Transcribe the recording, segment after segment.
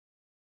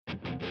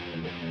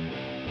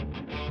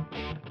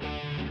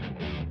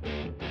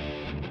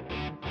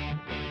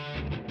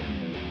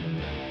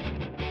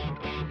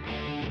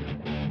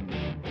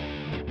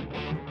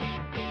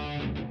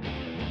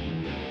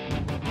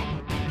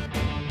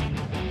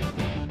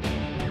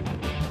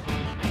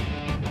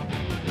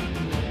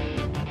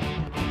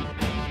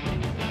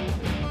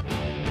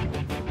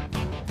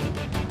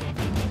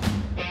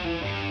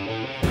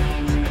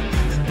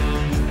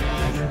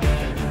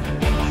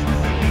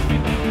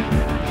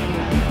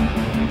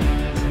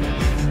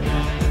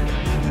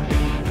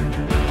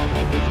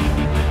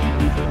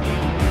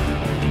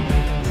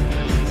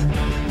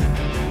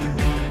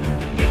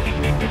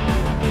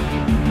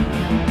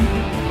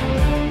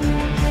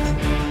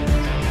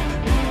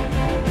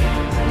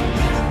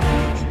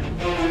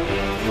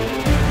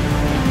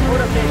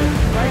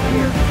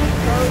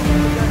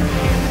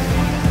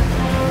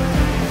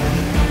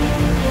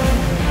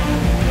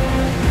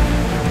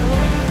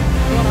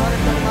Going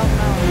 130 miles an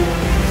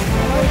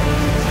hour.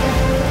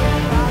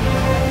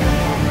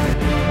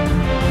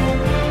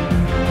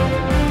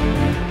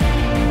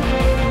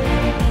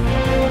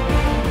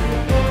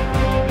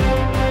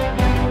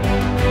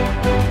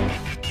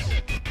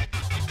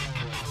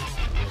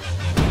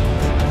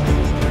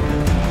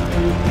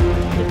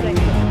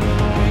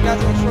 You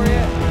guys on shore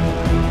yet?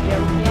 Yeah,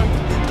 we're done.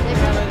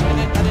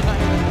 I did not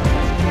hear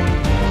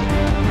this.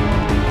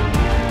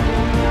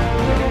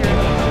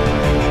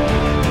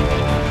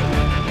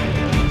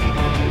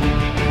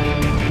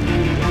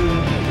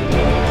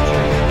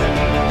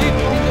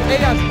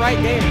 Dude, AI's right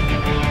there.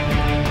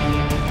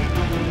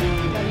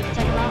 Ready to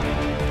take him out?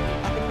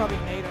 I could probably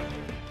nade him.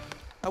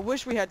 I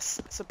wish we had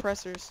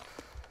suppressors.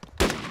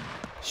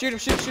 Shoot him,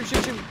 shoot, shoot,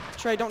 shoot, shoot.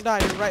 Trey, don't die.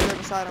 You're right there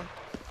beside him.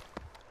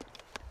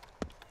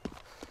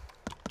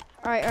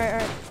 Alright, alright,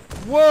 alright.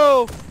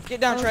 Whoa! Get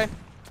down, Trey.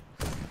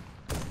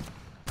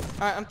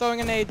 Alright, I'm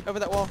throwing a nade over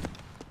that wall.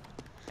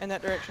 In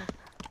that direction.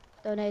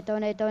 Donate,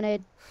 donate,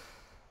 donate.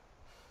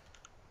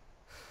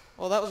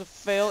 Well, that was a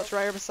fail. It's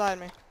right here beside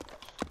me.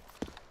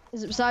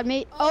 Is it beside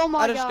me? Oh my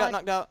I god. just got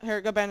knocked out. Here,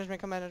 go bandage me.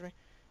 Come bandage me.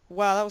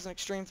 Wow, that was an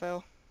extreme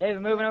fail.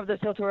 David, moving over this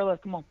hill to our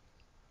left. Come on.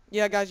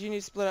 Yeah, guys, you need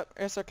to split up.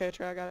 It's okay,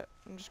 Trey. I got it.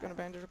 I'm just gonna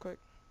bandage real quick.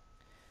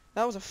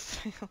 That was a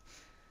fail.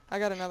 I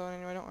got another one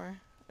anyway. Don't worry.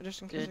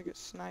 Just in case I get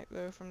sniped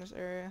though from this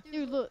area.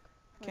 Dude, look.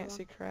 Can't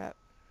see crap.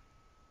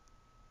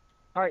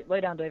 All right, lay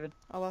down, David.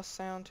 I lost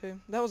sound too.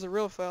 That was a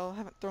real fail. I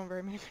haven't thrown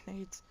very many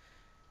grenades.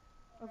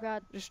 Oh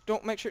god. Just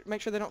don't make sure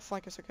they don't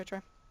flank us. Okay,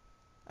 Trey.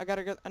 I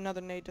gotta get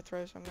another nade to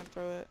throw, so I'm gonna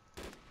throw it.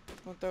 I'm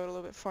gonna throw it a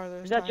little bit farther.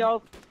 Is that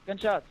y'all?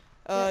 Gunshots.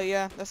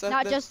 Yeah. That's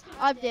Not just.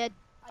 I'm dead.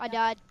 I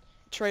died.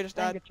 Trey just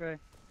Thank died. you, Trey.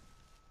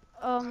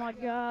 Oh my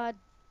god.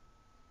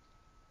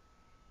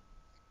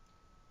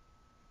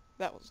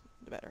 That was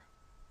better.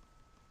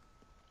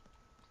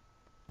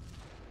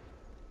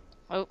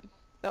 Oh.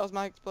 That was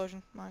my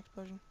explosion. My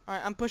explosion. All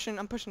right, I'm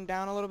pushing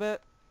down a little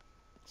bit,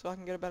 so I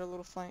can get a better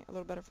flank.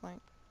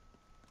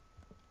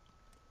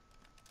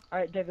 All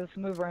right, David, let's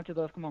move around to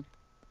the left. Come on.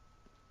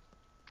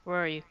 Where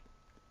are you?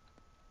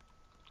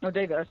 Oh,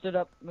 David, I stood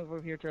up. Move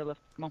over here to our left.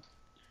 Come on.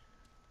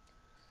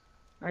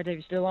 All right, David,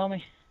 you still on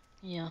me?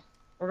 Yeah.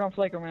 We're gonna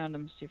flank around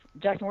them.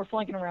 Jackson, we're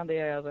flanking around the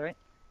AIs, all right?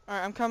 All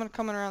right, I'm coming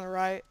around the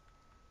right.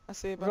 I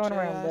see a bunch of going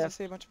around AIs. I left.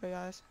 see a bunch of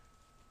AIs.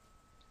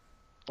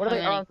 What are How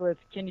they many? armed with?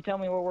 Can you tell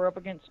me what we're up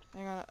against?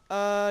 Hang on.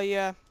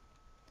 Yeah.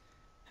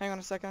 Hang on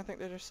a second. I think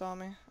they just saw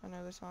me. I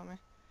know they saw me.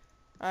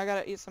 I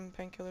gotta eat some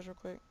painkillers real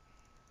quick.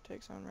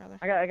 Take some rather.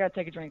 I gotta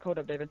take a drink. Hold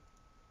up, David.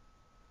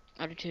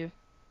 I do too.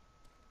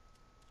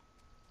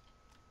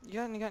 You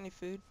got any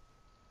food?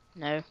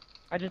 No.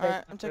 I just.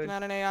 Alright, I'm taking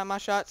out an AI. My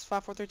shots.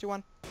 5, 4, 3, 2,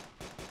 1.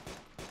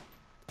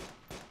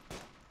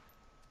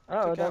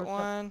 Oh, Took out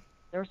one.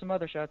 there were some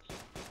other shots.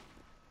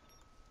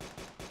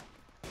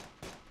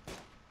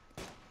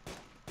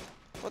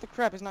 What the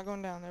crap? He's not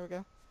going down. There we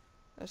go.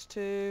 That's 2.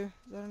 Is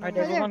that All right, another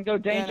Dave, one? we're gonna go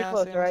danger Yeah, no, I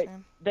close, see all him, I right? see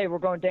him. Dave, we're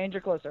going danger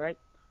close, all right?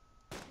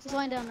 He's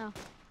lying down now.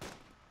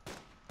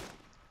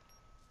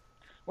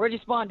 Where'd you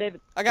spawn, David?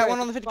 I got Trey, one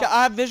on the 50. spawn.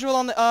 I have visual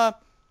on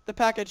the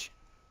package.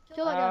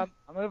 Kill that guy.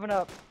 I'm moving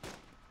up.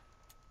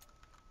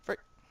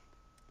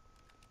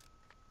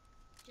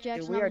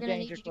 Jackson, we are I'm gonna need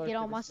danger you to close get to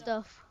all my this.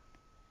 stuff.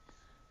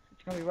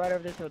 It's gonna be right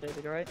over this hill,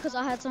 David, all right? Cause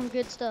I had some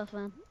good stuff,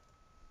 man.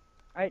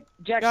 All right,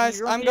 Jackson, Guys,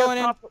 you're gonna I'm see us going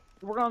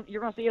in.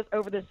 You're gonna see us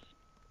over this.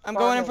 I'm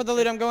far going in hill. for the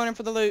loot. I'm going in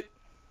for the loot.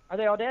 Are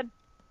they all dead?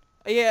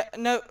 Yeah.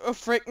 No. Oh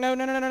frick. No.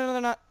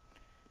 They're not.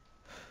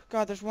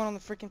 God, there's one on the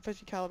freaking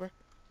 50 caliber.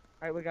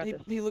 All right, we got this.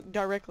 He looked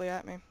directly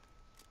at me.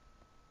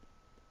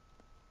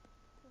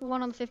 The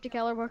one on the 50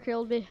 caliber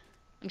killed me.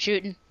 I'm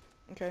shooting.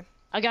 Okay.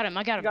 I got him.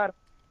 You got him.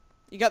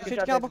 You got the Good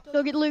 50 job, caliber?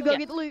 Go get the loot. Go Yeah.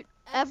 get the loot.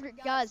 After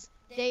guys,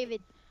 David.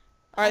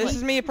 Alright, this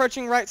is me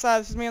approaching right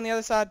side. This is me on the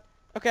other side.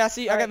 Okay, I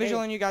see. I got visual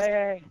on you guys.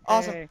 Hey,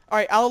 Awesome. hey.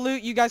 Alright, I'll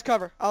loot. You guys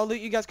cover. I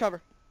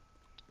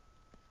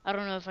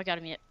don't know if I got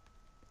him yet.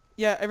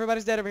 Yeah,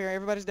 everybody's dead over here.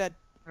 Everybody's dead.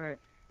 All right.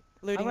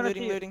 Looting, gonna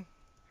looting, see- looting.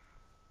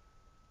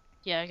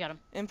 Yeah, I got him.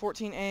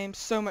 M14 aim.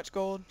 So much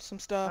gold. Some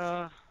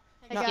stuff.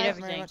 Hey, Not guys, Get very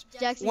everything. much.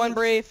 Jackson, One you-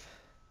 brief.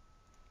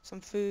 Some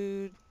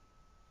food.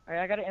 All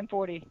right, I got an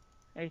M40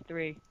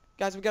 A3.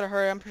 Guys, we gotta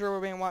hurry. I'm sure we're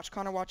being watched.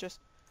 Connor, watch us.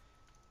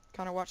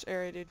 Connor, watch the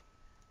area, dude.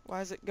 Why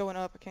is it going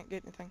up? I can't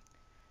get anything.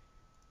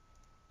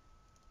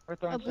 We're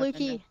throwing a stuff blue in there.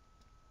 key.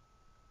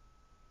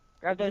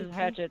 Grab Blue those key?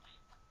 hatchets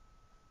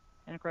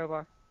and a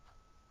crowbar.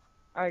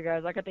 All right,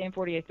 guys, I got the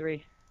M40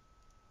 A3.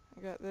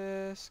 I got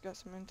this. Got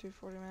some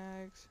N240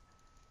 mags.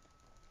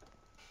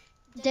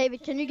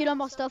 David, can you get all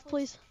my stuff,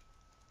 please?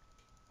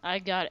 I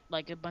got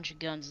like a bunch of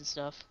guns and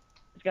stuff.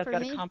 This guy's For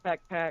got me? a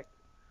compact pack.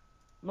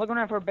 I'm looking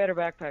around for a better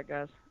backpack,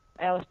 guys.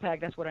 Alice pack,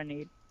 that's what I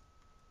need.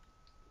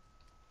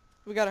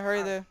 We gotta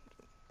hurry though.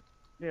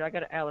 Dude, I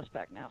got an Alice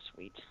pack now,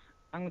 sweet.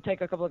 I'm gonna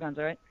take a couple of guns,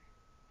 alright?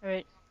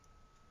 Alright.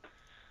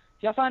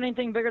 If y'all find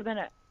anything bigger than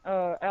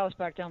a Alice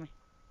pack, tell me.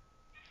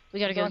 We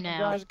gotta go Guns, now.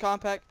 guns. There's a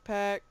compact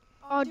pack.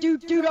 Oh,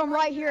 dude, I'm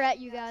right here at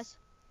you guys.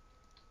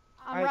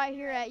 I'm Alright. right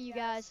here at you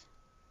guys.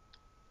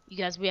 You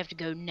guys, we have to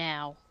go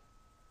now.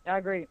 I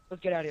agree.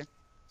 Let's get out of here.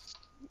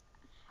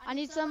 I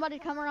need somebody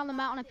to come around the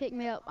mountain and pick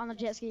me up on the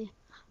jet ski.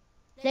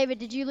 David,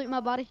 did you loot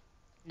my body?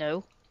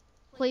 No.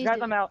 Please Guys,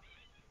 do. I'm out.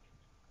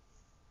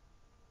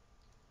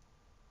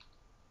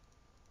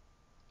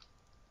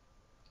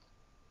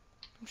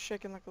 I'm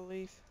shaking like a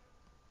leaf.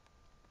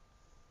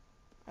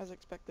 As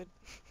expected.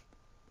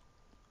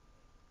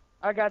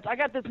 Alright, guys, I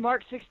got this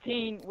Mark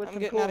 16 with I'm some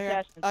getting cool out of here.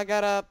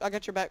 attachments. I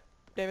got your back,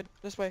 David.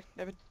 This way,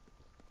 David.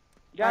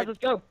 Guys, Alright. let's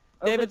go. Over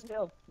David- this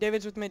hill.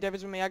 David's with me.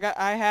 David's with me.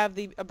 I have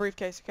a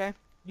briefcase. Okay.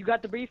 You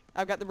got the brief?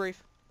 I've got the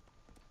brief.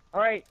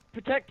 Alright,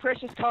 protect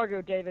precious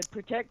cargo, David.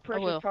 Protect I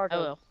precious will. cargo. I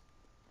will.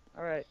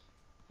 Alright.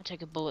 I'll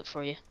take a bullet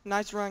for you.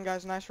 Nice run,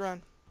 guys. Nice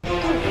run. Oh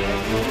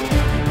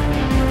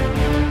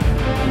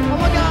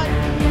my god!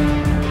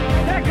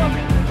 Back up!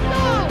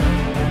 No!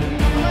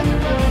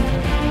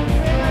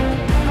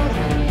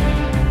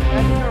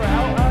 Guys, we're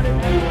out in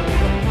there.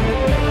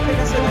 I think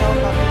I said the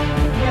helicopter.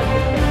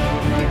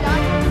 You're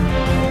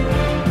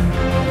dying.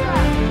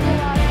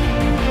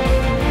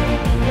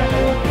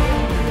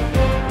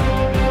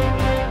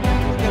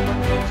 Let's get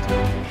one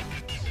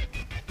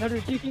first. No,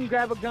 dude, you can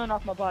grab a gun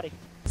off my body.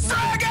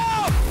 Sargo!